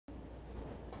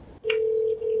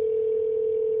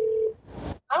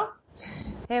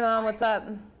Hey Mom, what's up?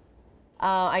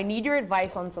 I need your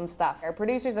advice on some stuff. Our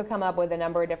producers have come up with a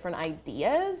number of different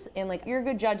ideas, and like you're a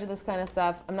good judge of this kind of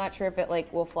stuff. I'm not sure if it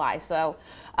like will fly. So,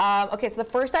 okay, so the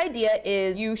first idea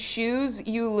is you choose,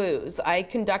 you lose. I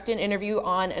conduct an interview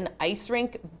on an ice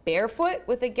rink barefoot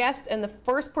with a guest, and the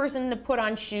first person to put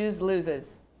on shoes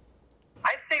loses.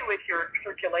 I'd say with your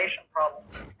circulation problem,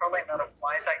 it's probably not a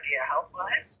wise idea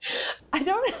health-wise. I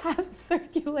don't have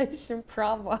circulation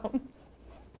problems.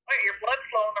 Wait, your blood's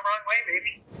flowing the wrong way,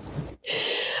 baby.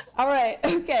 All right,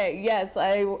 okay, yes,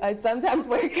 I sometimes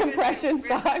wear compression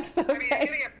socks, okay. I mean, you're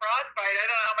gonna get frostbite. I don't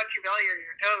know how much you value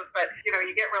your toes, but, you know,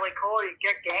 you get really cold, you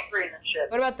get gangrene and shit.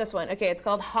 What about this one? Okay, it's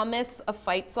called Hummus, a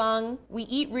fight song. We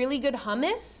eat really good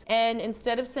hummus, and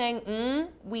instead of saying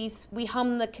we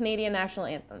hum the Canadian national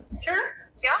anthem. Sure,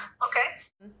 yeah, okay.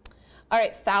 All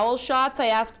right, foul shots. I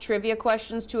ask trivia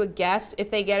questions to a guest.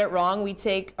 If they get it wrong, we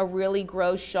take a really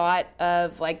gross shot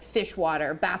of like fish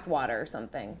water, bath water or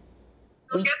something.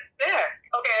 Who gets sick?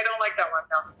 Okay, I don't like that one,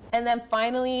 no. And then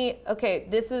finally, okay,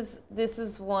 this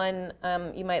is one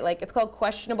you might like. It's called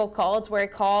Questionable Call. It's where I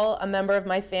call a member of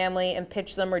my family and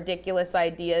pitch them ridiculous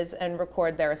ideas and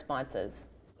record their responses.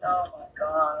 Oh my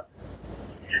God.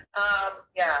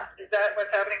 Yeah, is that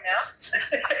what's happening now?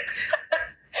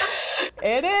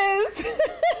 It is.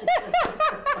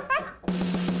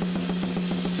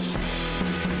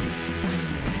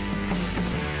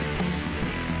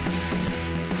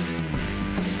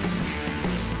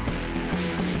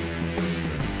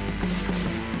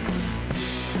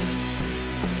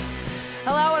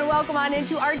 Hello and welcome on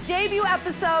into our debut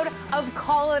episode of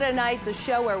Call It a Night, the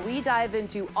show where we dive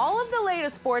into all of the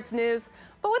latest sports news,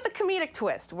 but with a comedic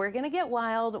twist. We're gonna get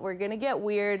wild, we're gonna get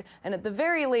weird, and at the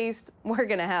very least, we're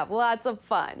gonna have lots of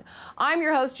fun. I'm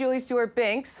your host, Julie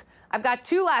Stewart-Binks. I've got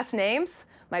two last names.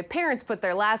 My parents put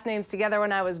their last names together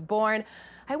when I was born.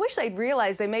 I wish they'd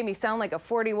realized they made me sound like a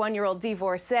 41-year-old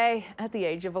divorcee at the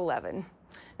age of 11.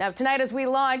 Now, tonight as we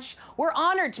launch, we're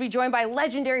honored to be joined by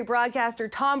legendary broadcaster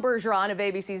Tom Bergeron of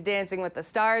ABC's Dancing with the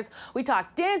Stars. We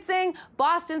talk dancing,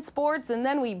 Boston sports, and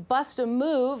then we bust a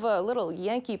move, a little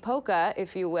Yankee polka,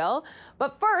 if you will.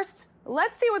 But first,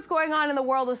 let's see what's going on in the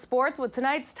world of sports with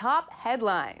tonight's top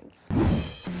headlines.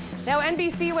 Now,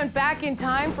 NBC went back in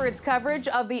time for its coverage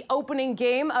of the opening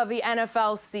game of the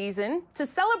NFL season. To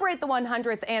celebrate the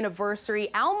 100th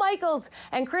anniversary, Al Michaels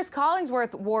and Chris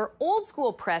Collinsworth wore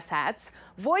old-school press hats.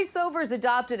 Voiceovers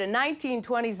adopted a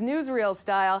 1920s newsreel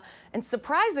style. And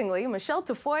surprisingly, Michelle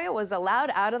Tafoya was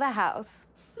allowed out of the house.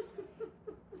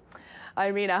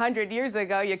 I mean, 100 years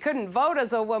ago, you couldn't vote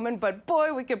as a woman, but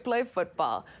boy, we could play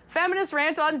football. Feminist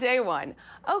rant on day one.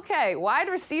 Okay, wide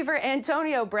receiver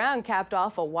Antonio Brown capped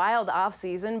off a wild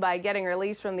offseason by getting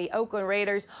released from the Oakland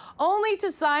Raiders, only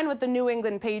to sign with the New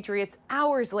England Patriots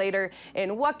hours later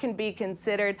in what can be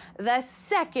considered the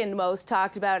second most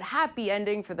talked about happy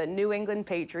ending for the New England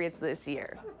Patriots this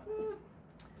year.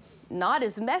 Not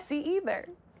as messy either.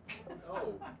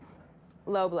 Oh.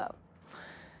 Low blow.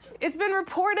 It's been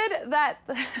reported that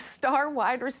the star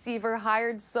wide receiver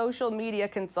hired social media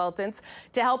consultants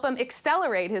to help him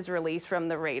accelerate his release from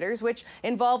the Raiders, which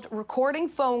involved recording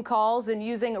phone calls and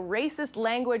using racist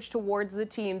language towards the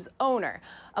team's owner.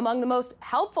 Among the most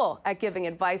helpful at giving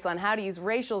advice on how to use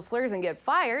racial slurs and get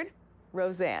fired,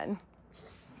 Roseanne.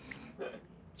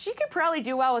 She could probably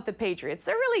do well with the Patriots.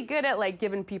 They're really good at like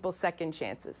giving people second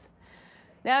chances.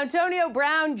 Now, Antonio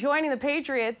Brown joining the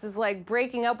Patriots is like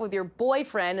breaking up with your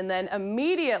boyfriend and then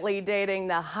immediately dating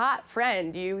the hot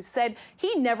friend you said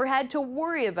he never had to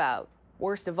worry about.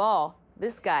 Worst of all,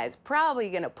 this guy's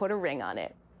probably gonna put a ring on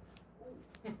it.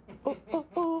 Ooh, ooh,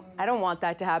 ooh. I don't want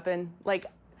that to happen. Like,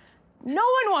 no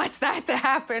one wants that to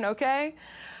happen, okay?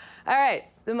 All right,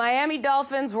 the Miami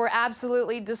Dolphins were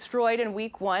absolutely destroyed in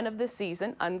week 1 of the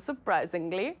season,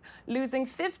 unsurprisingly, losing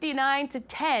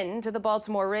 59-10 to the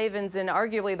Baltimore Ravens in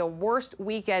arguably the worst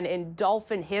weekend in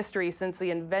Dolphin history since the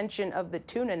invention of the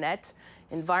tuna net.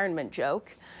 Environment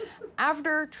joke.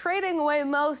 After trading away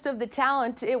most of the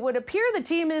talent, it would appear the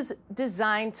team is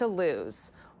designed to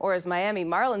lose, or as Miami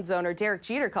Marlins owner Derek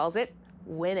Jeter calls it,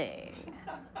 winning.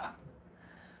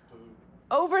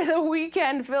 Over the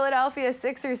weekend, Philadelphia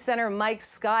Sixers center Mike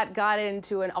Scott got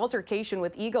into an altercation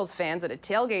with Eagles fans at a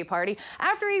tailgate party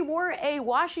after he wore a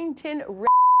Washington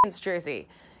Redskins jersey.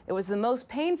 It was the most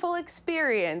painful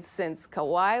experience since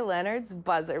Kawhi Leonard's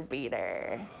buzzer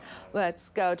beater. Let's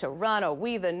go to Toronto,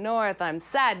 we the North. I'm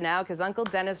sad now because Uncle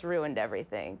Dennis ruined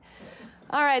everything.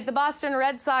 All right, the Boston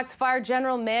Red Sox fired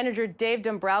general manager Dave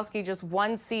Dombrowski just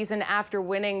 1 season after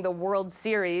winning the World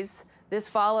Series. This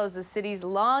follows the city's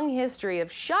long history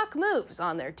of shock moves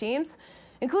on their teams.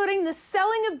 including the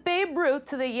selling of Babe Ruth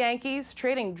to the Yankees,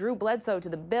 trading Drew Bledsoe to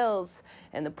the Bills,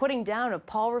 and the putting down of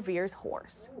Paul Revere's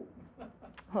horse. A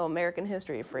little American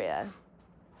history for you.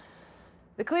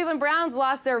 The Cleveland Browns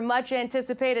lost their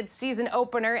much-anticipated season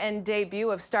opener and debut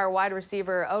of star wide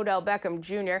receiver Odell Beckham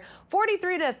Jr.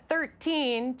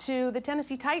 43-13 to the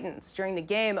Tennessee Titans. During the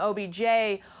game,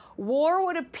 OBJ wore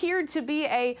what appeared to be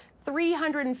a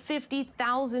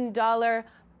 $350,000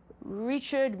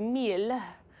 Richard Mille.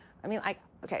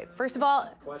 Okay, first of all,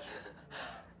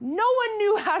 no one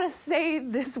knew how to say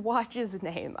this watch's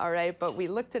name, all right? But we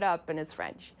looked it up and it's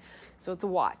French. So it's a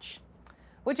watch,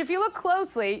 which if you look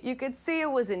closely, you could see it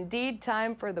was indeed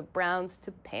time for the Browns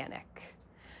to panic.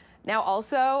 Now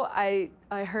also, I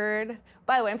heard,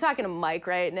 by the way, I'm talking to Mike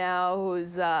right now,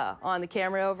 who's on the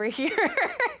camera over here.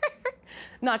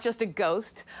 Not just a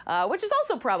ghost, which is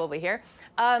also probably here.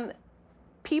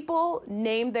 People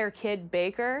named their kid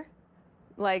Baker.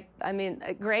 A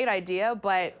great idea,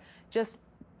 but just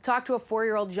talk to a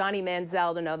 4-year-old Johnny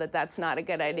Manziel to know that that's not a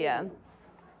good idea.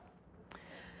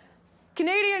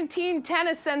 Canadian team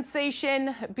tennis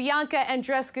sensation Bianca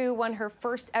Andreescu won her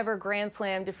first ever Grand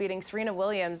Slam, defeating Serena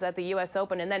Williams at the US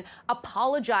Open, and then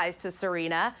apologized to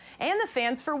Serena and the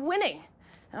fans for winning.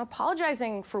 Now,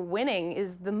 apologizing for winning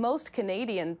is the most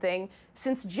Canadian thing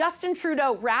since Justin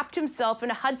Trudeau wrapped himself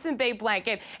in a Hudson Bay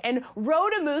blanket and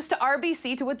rode a moose to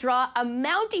RBC to withdraw a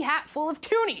Mountie hat full of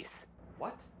toonies.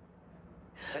 What?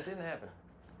 That didn't happen.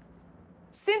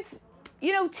 Since,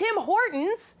 Tim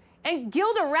Hortons and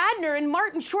Gilda Radner and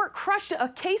Martin Short crushed a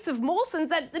case of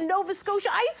Molson's at the Nova Scotia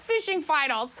ice fishing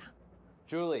finals.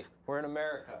 Julie, we're in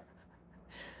America.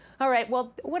 All right,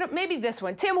 well, maybe this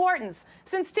one. Tim Hortons.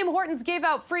 Since Tim Hortons gave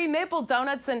out free maple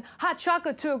donuts and hot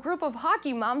chocolate to a group of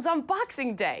hockey moms on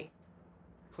Boxing Day.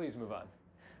 Please move on.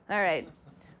 All right,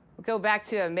 we'll go back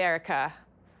to America.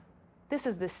 This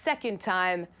is the second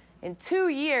time in 2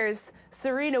 years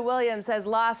Serena Williams has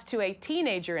lost to a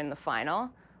teenager in the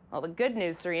final. Well, the good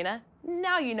news, Serena,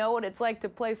 now you know what it's like to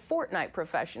play Fortnite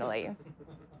professionally.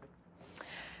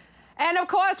 And of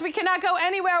course, we cannot go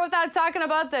anywhere without talking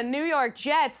about the New York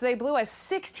Jets. They blew a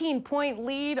 16-point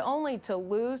lead only to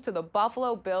lose to the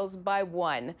Buffalo Bills by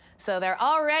 1. So they're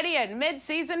already in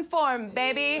mid-season form,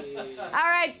 baby. All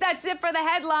right, that's it for the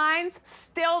headlines.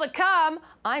 Still to come,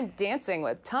 I'm dancing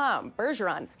with Tom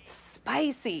Bergeron.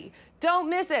 Spicy. Don't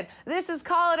miss it. This is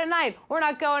Call It a Night. We're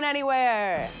not going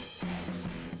anywhere.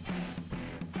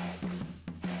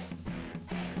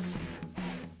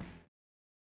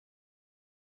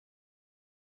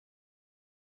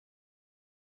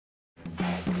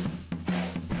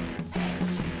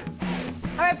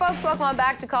 All right, folks, welcome on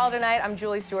back to Call It a Night. I'm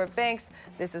Julie Stewart-Binks.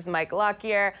 This is Mike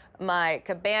Lockyer, my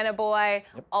cabana boy.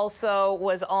 Yep. Also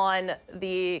was on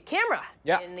the camera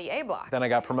in the A block. Then I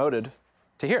got promoted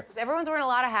to here. Everyone's wearing a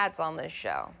lot of hats on this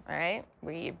show, all right?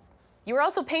 You were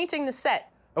also painting the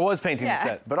set. I was painting the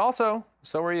set, but also,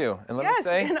 so were you. And let me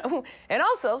say... and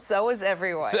also, so was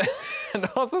everyone. And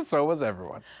also, so was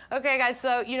everyone. Okay, guys,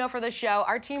 so, for the show,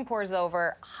 our team pours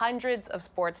over hundreds of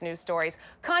sports news stories,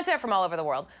 content from all over the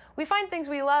world. We find things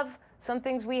we love, some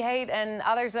things we hate, and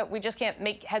others that we just can't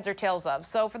make heads or tails of.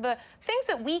 So for the things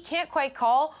that we can't quite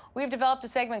call, we've developed a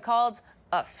segment called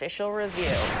Official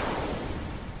Review.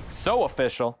 So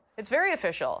official. It's very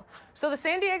official. So the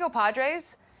San Diego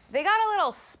Padres, they got a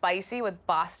little spicy with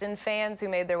Boston fans who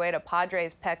made their way to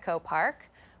Padres Petco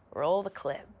Park. Roll the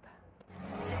clip.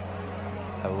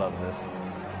 I love this.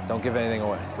 Don't give anything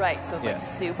away. Right, so it's like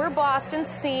super Boston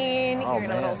scene. Hearing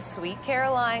a little Sweet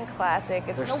Caroline classic.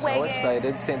 It's an away game. They're so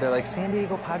excited. They're like, San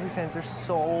Diego Padre fans are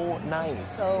so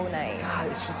nice. So nice. God,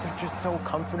 they're just so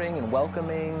comforting and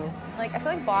welcoming. I feel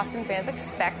like Boston fans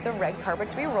expect the red carpet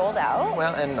to be rolled out.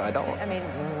 Well, and I don't.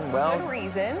 For good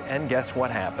reason. And guess what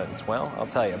happens? Well, I'll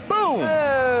tell you. Boom!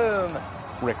 Boom!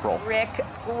 Rickroll.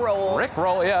 Rickroll.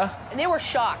 Rickroll, yeah. And they were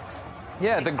shocked.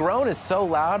 Yeah, the groan is so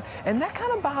loud, and that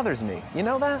kind of bothers me. You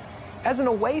know that? As an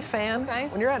away fan,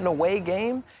 when you're at an away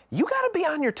game, you gotta be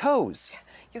on your toes.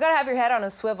 You gotta have your head on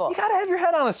a swivel. You gotta have your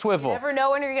head on a swivel. You never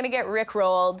know when you're gonna get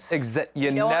rickrolled.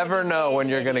 You never know when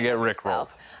you're gonna get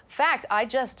rickrolled. In fact, I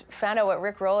just found out what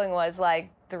rickrolling was like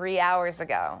 3 hours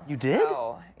ago. You did?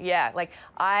 So, yeah,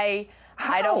 I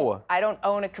don't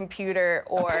own a computer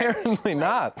or apparently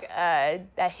not a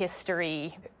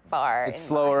history bar. It's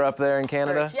slower up there in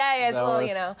Canada. Yeah, it's a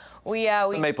little, we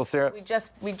maple syrup. We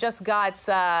just got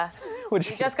Star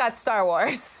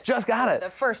Wars. Just got it. The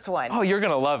first one. Oh, you're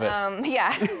gonna love it.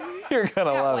 Yeah. You're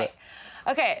gonna love it.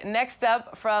 Okay, next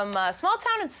up from small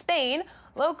town in Spain,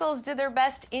 locals did their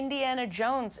best Indiana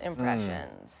Jones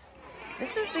impressions.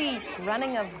 This is the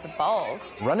running of the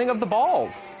balls. Running of the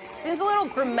balls. Seems a little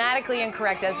grammatically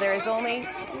incorrect as there is only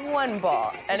one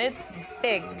ball, and it's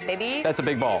big, baby. That's a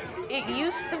big ball. It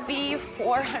used to be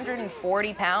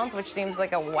 440 pounds, which seems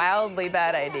like a wildly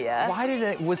bad idea. Why did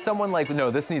it, was someone like, no,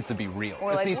 this needs to be real.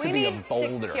 Or this like, needs to be a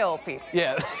boulder. To kill people.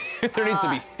 Yeah, there needs to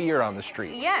be fear on the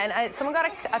streets. Yeah, and someone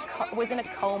was in a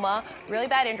coma, really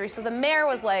bad injury. So the mayor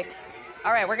was like,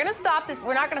 all right, we're gonna stop this.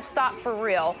 We're not gonna stop for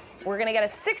real. We're gonna get a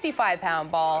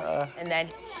 65-pound ball, and then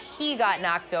he got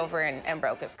knocked over and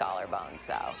broke his collarbone.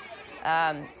 So,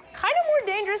 kind of more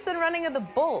dangerous than running of the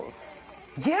bulls.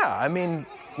 Yeah, I mean,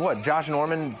 what? Josh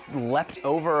Norman leapt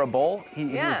over a bull. He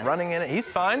was running in it. He's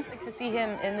fine. I'd like to see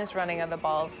him in this running of the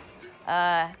balls.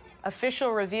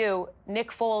 Official review: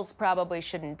 Nick Foles probably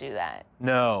shouldn't do that.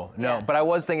 No. Yeah. But I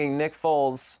was thinking Nick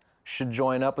Foles should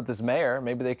join up with this mayor.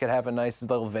 Maybe they could have a nice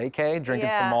little vacay,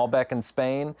 drinking some Malbec in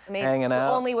Spain, hanging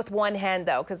out. Only with one hand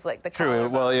though, because like the True.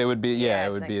 Well, it would be. Yeah, it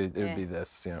would like, be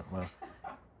this. You know. Well.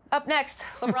 Up next,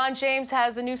 LeBron James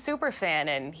has a new super fan,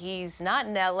 and he's not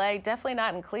in LA, definitely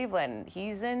not in Cleveland.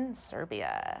 He's in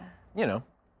Serbia. You know,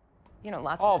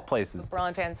 lots all of places.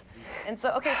 LeBron fans. And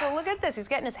so, okay, so look at this. He's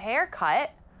getting his hair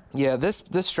cut. Yeah, this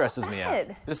stresses me out.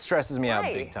 This stresses me out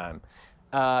big time.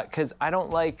 Because I don't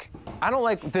like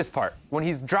this part when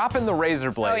he's dropping the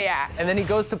razor blade. Oh yeah. And then he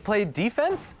goes to play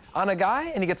defense on a guy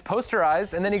and he gets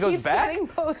posterized and then he goes back. Getting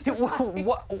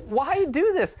posterized. Why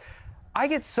do this? I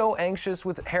get so anxious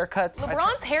with haircuts.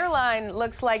 LeBron's hairline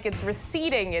looks like it's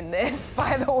receding in this,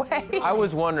 by the way. I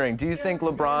was wondering, do you think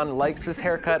LeBron likes this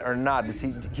haircut or not?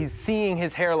 He's seeing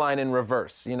his hairline in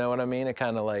reverse, you know what I mean? It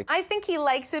kind of like... I think he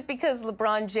likes it because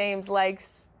LeBron James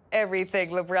likes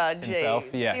everything LeBron James.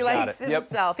 Himself, yeah, he likes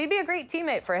himself. He'd be a great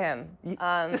teammate for him.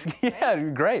 Yeah,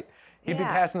 great. He'd be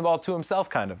passing the ball to himself,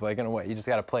 kind of, like in a way. You just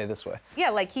got to play this way. Yeah,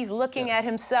 like he's looking at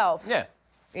himself. Yeah.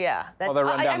 Yeah. While they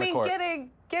run down the court.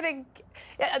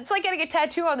 It's like getting a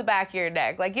tattoo on the back of your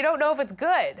neck. Like, you don't know if it's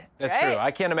good. That's right? true.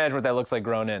 I can't imagine what that looks like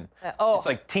grown in. It's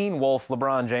like Teen Wolf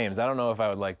LeBron James. I don't know if I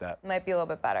would like that. Might be a little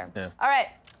bit better. Yeah. All right,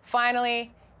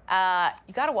 finally,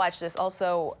 you got to watch this.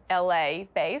 Also,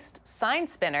 LA-based sign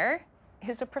spinner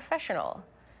is a professional.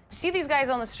 You see these guys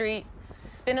on the street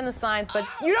spinning the signs, but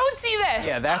you don't see this.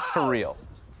 Yeah, that's for real.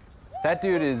 That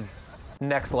dude is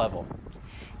next level.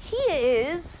 He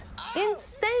is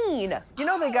insane. You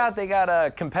know they got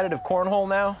a competitive cornhole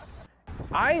now?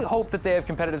 I hope that they have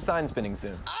competitive sign spinning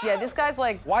soon. Yeah, this guy's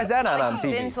like... Why is that not on TV?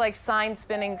 He's been to like sign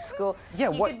spinning school.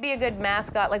 Yeah, he could be a good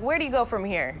mascot. Like, where do you go from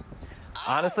here?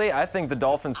 Honestly, I think the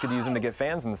Dolphins could use him to get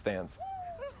fans in the stands.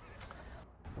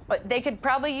 But they could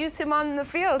probably use him on the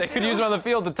field. They could use him on the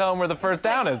field to tell him where the first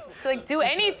down is. To like do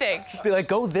anything. Just be like,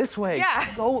 go this way.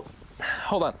 Yeah. Go.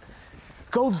 Hold on.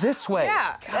 Go this way.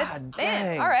 Yeah. God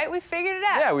dang. All right, we figured it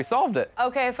out. Yeah, we solved it.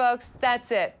 Okay, folks, that's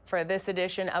it for this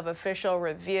edition of Official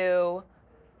Review.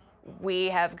 We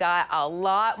have got a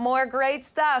lot more great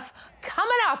stuff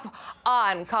coming up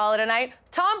on Call It a Night.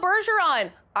 Tom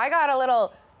Bergeron. I got a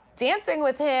little dancing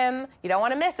with him. You don't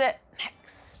want to miss it.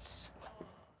 Next.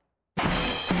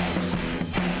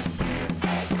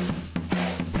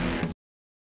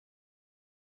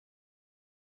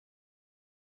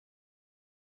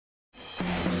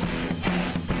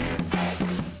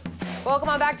 Welcome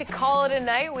on back to Call It a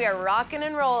Night. We are rocking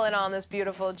and rolling on this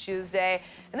beautiful Tuesday.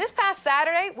 And this past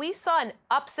Saturday, we saw an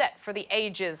upset for the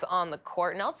ages on the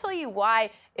court, and I'll tell you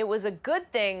why it was a good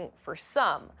thing for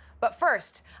some. But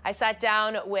first, I sat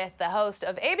down with the host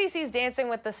of ABC's Dancing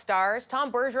with the Stars, Tom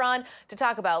Bergeron, to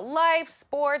talk about life,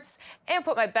 sports, and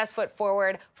put my best foot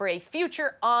forward for a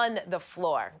future on the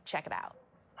floor. Check it out.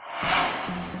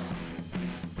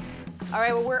 All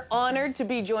right, well, we're honored to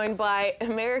be joined by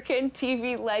American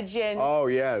TV legend. Oh,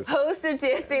 yes. Host of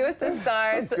Dancing with the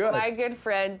Stars, Good. my good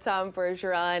friend, Tom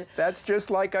Bergeron. That's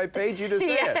just like I paid you to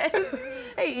say it.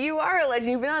 Yes. Hey, you are a legend.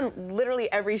 You've been on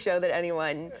literally every show that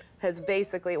anyone has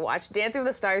basically watched. Dancing with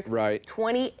the Stars. Right.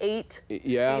 28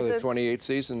 Yeah, seasons. the 28th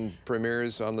season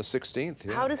premieres on the 16th.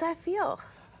 Yeah. How does that feel?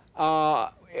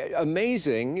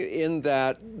 Amazing in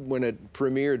that when it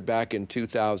premiered back in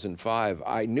 2005,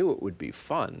 I knew it would be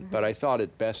fun, but I thought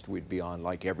at best we'd be on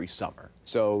like every summer.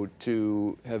 So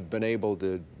to have been able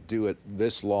to do it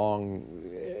this long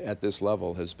at this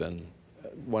level has been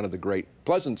one of the great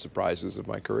pleasant surprises of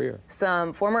my career.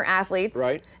 Some former athletes,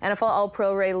 Right. NFL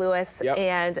All-Pro Ray Lewis, Yep.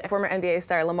 and former NBA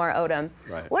star Lamar Odom.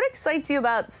 Right. What excites you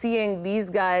about seeing these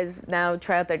guys now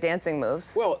try out their dancing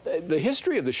moves? Well, the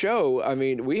history of the show, I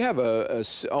mean, we have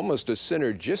almost a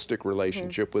synergistic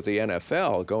relationship with the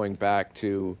NFL going back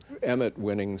to Emmett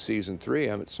winning season 3,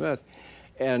 Emmitt Smith.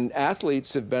 And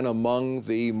athletes have been among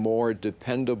the more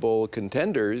dependable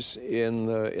contenders in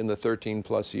the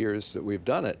 13+ years that we've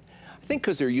done it. I think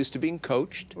because they're used to being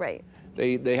coached. Right.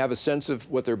 They have a sense of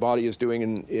what their body is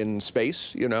doing in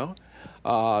space, you know.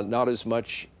 Not as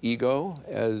much ego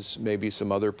as maybe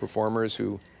some other performers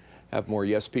who have more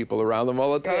yes people around them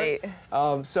all the time.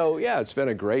 Right. So yeah, it's been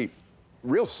a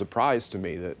real surprise to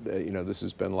me that you know, this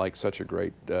has been like such a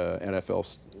great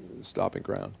NFL stopping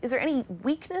ground. Is there any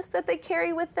weakness that they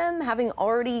carry with them, having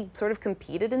already sort of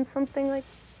competed in something like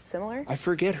similar? I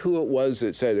forget who it was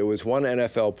that said, there was one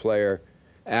NFL player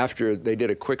after they did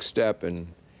a quick step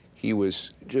and he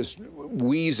was just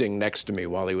wheezing next to me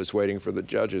while he was waiting for the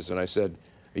judges, and I said,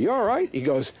 "Are you all right?" He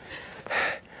goes,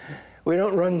 "We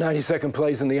don't run 90-second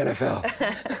plays in the NFL."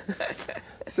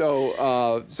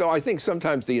 So I think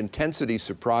sometimes the intensity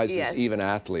surprises even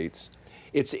athletes.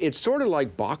 It's sort of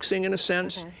like boxing in a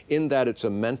sense, in that it's a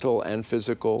mental and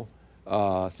physical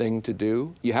thing to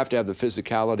do. You have to have the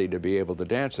physicality to be able to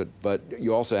dance it, but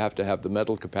you also have to have the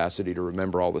mental capacity to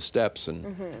remember all the steps and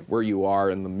where you are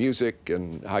in the music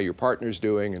and how your partner's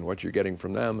doing and what you're getting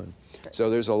from them. And so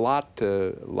there's a lot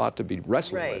to be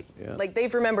wrestling with. Yeah. Like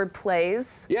they've remembered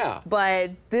plays. Yeah.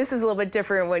 But this is a little bit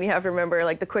different when you have to remember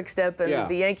like the quick step and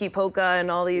the Yankee polka and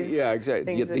all these. Yeah,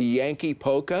 exactly. The Yankee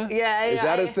polka. Yeah. Is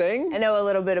that a thing? I know a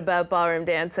little bit about ballroom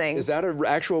dancing. Is that an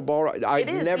actual ballroom? I've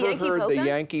never heard the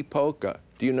Yankee polka.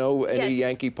 Do you know any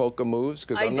Yankee polka moves?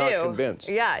 Because I'm not convinced.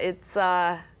 Yeah, it's.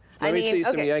 Let me see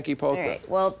some Yankee polka. All right.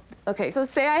 Well, okay. So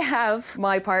say I have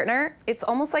my partner. It's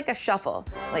almost like a shuffle,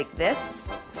 like this.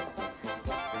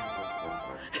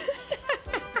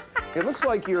 It looks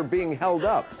like you're being held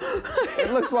up.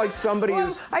 It looks like somebody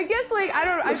is. I guess like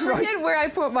I forget where I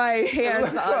put my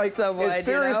hands on someone. It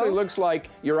seriously looks like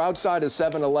you're outside a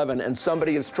 7-Eleven and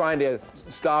somebody is trying to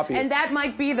stop you. And that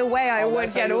might be the way I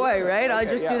would get away, right? I'll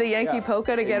just do the Yankee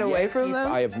polka to get away from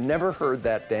them. I have never heard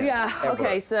that dance. Yeah. Ever.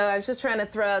 Okay. So I was just trying to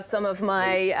throw out some of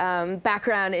my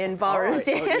background in ballroom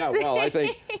dancing. Yeah. Well,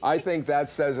 I think that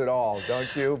says it all,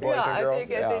 don't you, boys and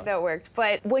girls? I think that worked.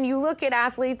 But when you look at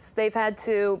athletes,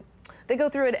 they go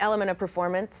through an element of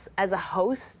performance. As a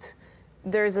host,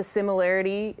 there's a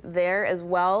similarity there as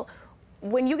well.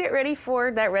 When you get ready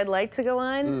for that red light to go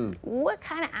on, what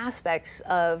kind of aspects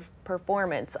of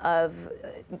performance, of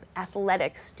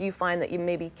athletics, do you find that you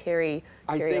maybe carry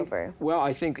over? Well,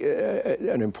 I think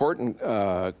an important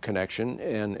connection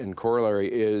and corollary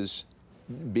is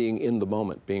being in the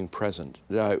moment, being present.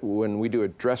 When we do a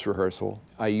dress rehearsal,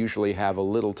 I usually have a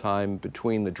little time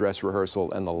between the dress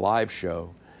rehearsal and the live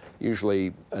show,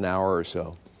 usually an hour or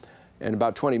so. And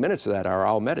about 20 minutes of that hour,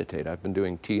 I'll meditate. I've been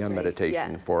doing TM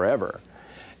meditation forever.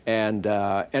 And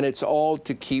it's all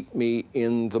to keep me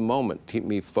in the moment, keep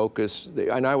me focused.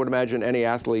 And I would imagine any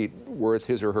athlete worth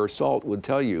his or her salt would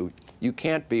tell you, you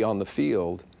can't be on the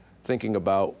field thinking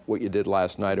about what you did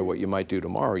last night or what you might do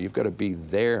tomorrow. You've got to be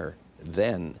there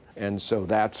then. And so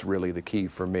that's really the key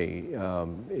for me,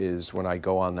 is when I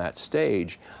go on that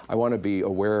stage, I want to be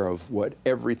aware of what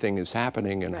everything is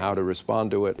happening and how to respond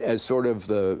to it. As sort of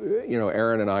the, you know,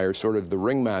 Aaron and I are sort of the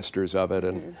ringmasters of it,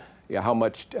 and how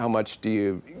much do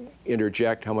you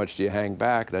interject, how much do you hang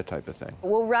back, that type of thing.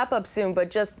 We'll wrap up soon, but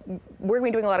just, we're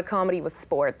going to be doing a lot of comedy with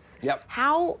sports. Yep.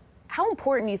 How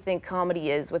important do you think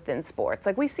comedy is within sports?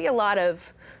 Like, we see a lot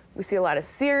of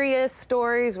serious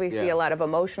stories, we see a lot of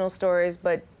emotional stories,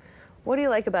 but what do you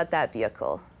like about that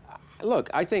vehicle? Look,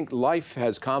 I think life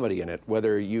has comedy in it,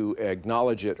 whether you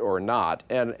acknowledge it or not.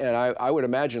 And I would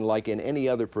imagine, like in any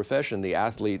other profession, the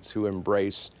athletes who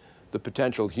embrace the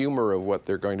potential humor of what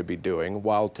they're going to be doing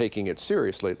while taking it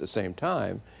seriously at the same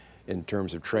time in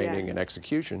terms of training and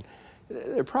execution,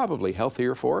 they're probably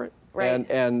healthier for it. Right.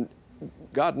 And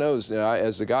God knows, you know,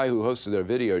 as the guy who hosted a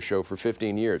video show for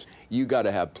 15 years, you got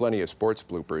to have plenty of sports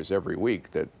bloopers every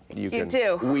week that you can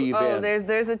weave in. Oh,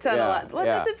 there's a ton of lot.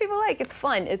 That's what people like. It's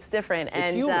fun. It's different.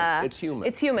 It's human. It's human.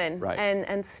 It's human. Right.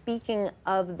 And speaking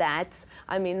of that,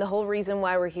 I mean, the whole reason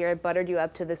why we're here, I buttered you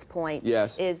up to this point,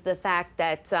 is the fact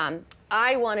that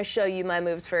I want to show you my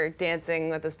moves for Dancing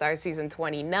with the Stars season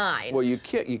 29. Well, you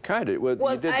kind of. Well,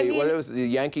 you did what was the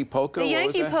Yankee polka? The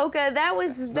Yankee polka. That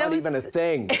was not even a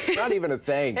thing. Not even a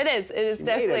thing. It is. It is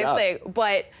definitely a thing.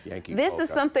 But this is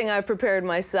something I've prepared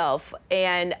myself,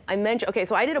 and I mentioned. Okay,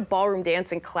 so I did a ballroom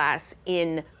dancing class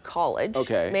in college.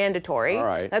 Okay. Mandatory. All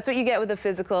right. That's what you get with a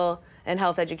physical and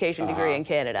health education degree in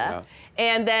Canada.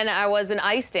 And then I was an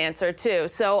ice dancer too.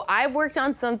 So I've worked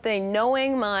on something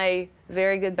knowing my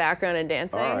very good background in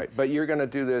dancing. All right, but you're going to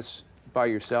do this by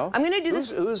yourself? I'm going to do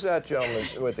this. Who's that gentleman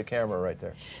with the camera right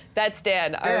there? That's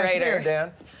Dan, our writer. Here,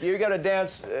 Dan. You got to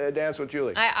dance with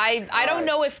Julie. I don't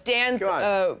know if Dan's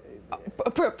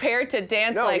prepared to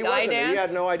dance like I dance. He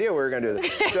had no idea we were going to do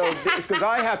this. So, because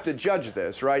I have to judge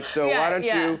this, right? So why don't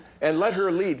you, and let her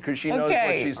lead, because she knows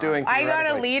what she's doing. I got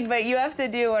to lead, but you have to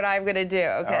do what I'm going to do,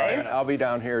 okay? All right, I'll be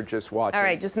down here just watching. All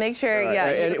right, just make sure,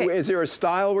 And is there a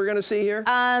style we're going to see here?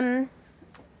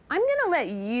 I'm going to let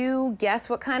you guess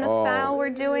what kind of style we're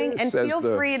doing, and feel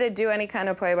free to do any kind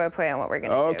of play-by-play on what we're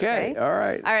going to do, okay? All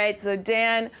right. All right, so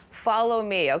Dan, follow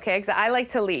me, okay? Because I like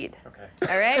to lead. Okay.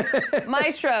 All right?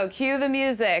 Maestro, cue the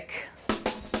music.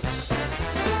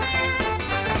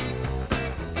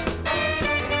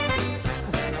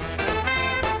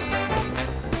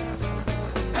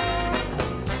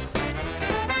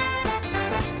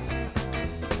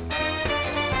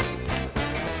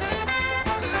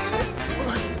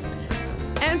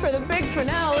 For the big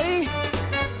finale.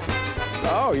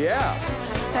 Oh, yeah.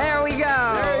 There we go.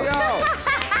 There you go.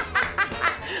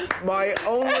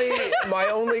 My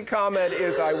only comment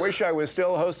is I wish I was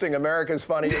still hosting America's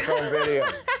Funniest Home Video.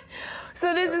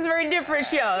 So this is a very different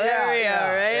show. There we go,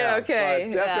 right? Yeah. Okay.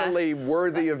 But definitely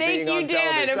worthy of being on television.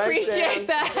 Thank you, Dan. Appreciate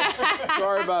that.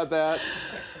 Sorry about that.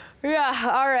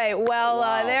 Yeah, all right. Well,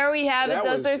 there we have it.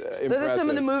 Those are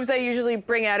some of the impressive. moves I usually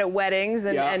bring out at weddings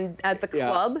and at the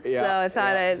club. So I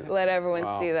thought I'd let everyone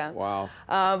see them. Wow.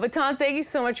 But Tom, thank you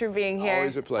so much for being here.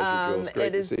 Always a pleasure, Jules.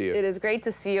 Great to see you. It is great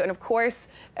to see you. And of course,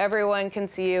 everyone can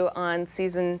see you on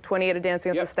season 28 of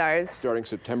Dancing with the Stars. Starting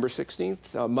September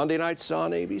 16th, Monday nights on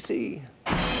ABC.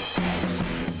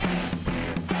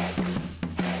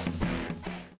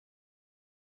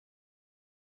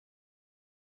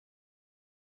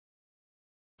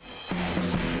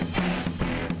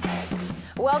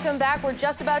 Welcome back. We're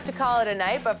just about to call it a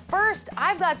night, but first,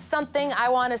 I've got something I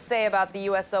want to say about the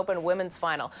U.S. Open Women's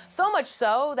Final. So much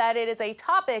so that it is a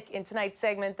topic in tonight's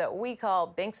segment that we call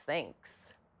Binks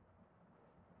Thinks.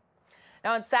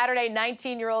 Now, on Saturday,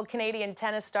 19-year-old Canadian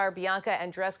tennis star Bianca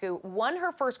Andreescu won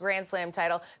her first Grand Slam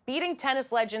title, beating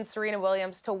tennis legend Serena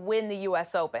Williams to win the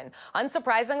U.S. Open.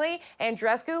 Unsurprisingly,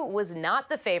 Andreescu was not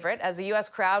the favorite, as the U.S.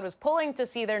 crowd was pulling to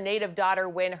see their native daughter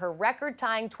win her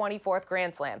record-tying 24th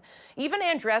Grand Slam. Even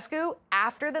Andreescu,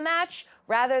 after the match,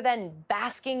 rather than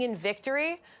basking in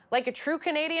victory, like a true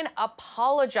Canadian,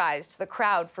 apologized to the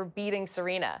crowd for beating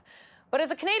Serena. But as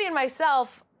a Canadian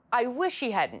myself, I wish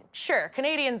he hadn't. Sure,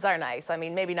 Canadians are nice. I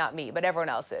mean, maybe not me, but everyone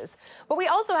else is. But we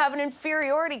also have an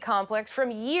inferiority complex from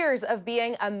years of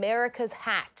being America's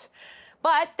hat.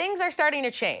 But things are starting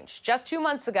to change. Just 2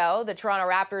 months ago, the Toronto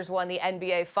Raptors won the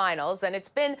NBA Finals, and it's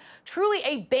been truly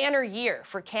a banner year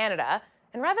for Canada.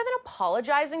 And rather than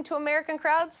apologizing to American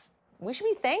crowds, we should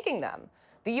be thanking them.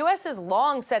 The U.S. has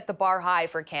long set the bar high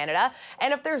for Canada,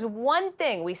 and if there's one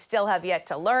thing we still have yet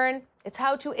to learn, it's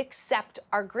how to accept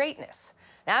our greatness.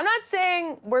 Now, I'm not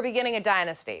saying we're beginning a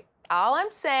dynasty. All I'm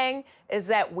saying is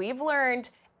that if we've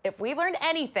learned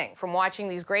anything from watching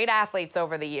these great athletes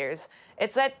over the years,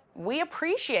 it's that we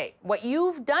appreciate what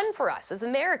you've done for us as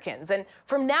Americans. And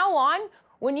from now on,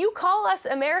 when you call us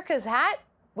America's hat,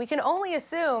 we can only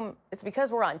assume it's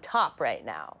because we're on top right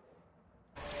now.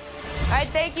 All right,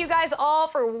 thank you guys all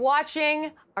for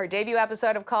watching our debut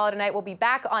episode of Call It a Night. We'll be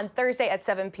back on Thursday at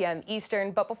 7 p.m.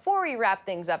 Eastern. But before we wrap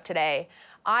things up today,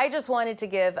 I just wanted to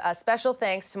give a special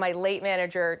thanks to my late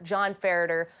manager, John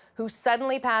Ferreter, who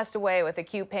suddenly passed away with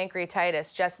acute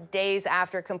pancreatitis just days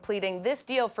after completing this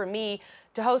deal for me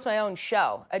to host my own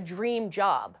show, a dream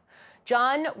job.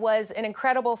 John was an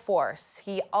incredible force.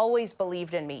 He always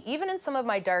believed in me, even in some of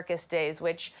my darkest days,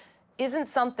 which isn't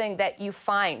something that you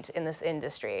find in this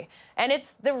industry. And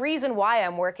it's the reason why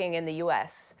I'm working in the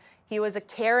U.S. He was a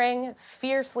caring,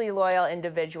 fiercely loyal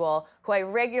individual who I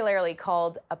regularly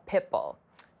called a pit bull.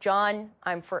 John,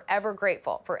 I'm forever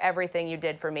grateful for everything you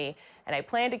did for me, and I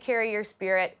plan to carry your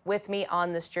spirit with me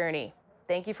on this journey.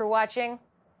 Thank you for watching.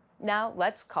 Now,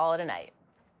 let's call it a night.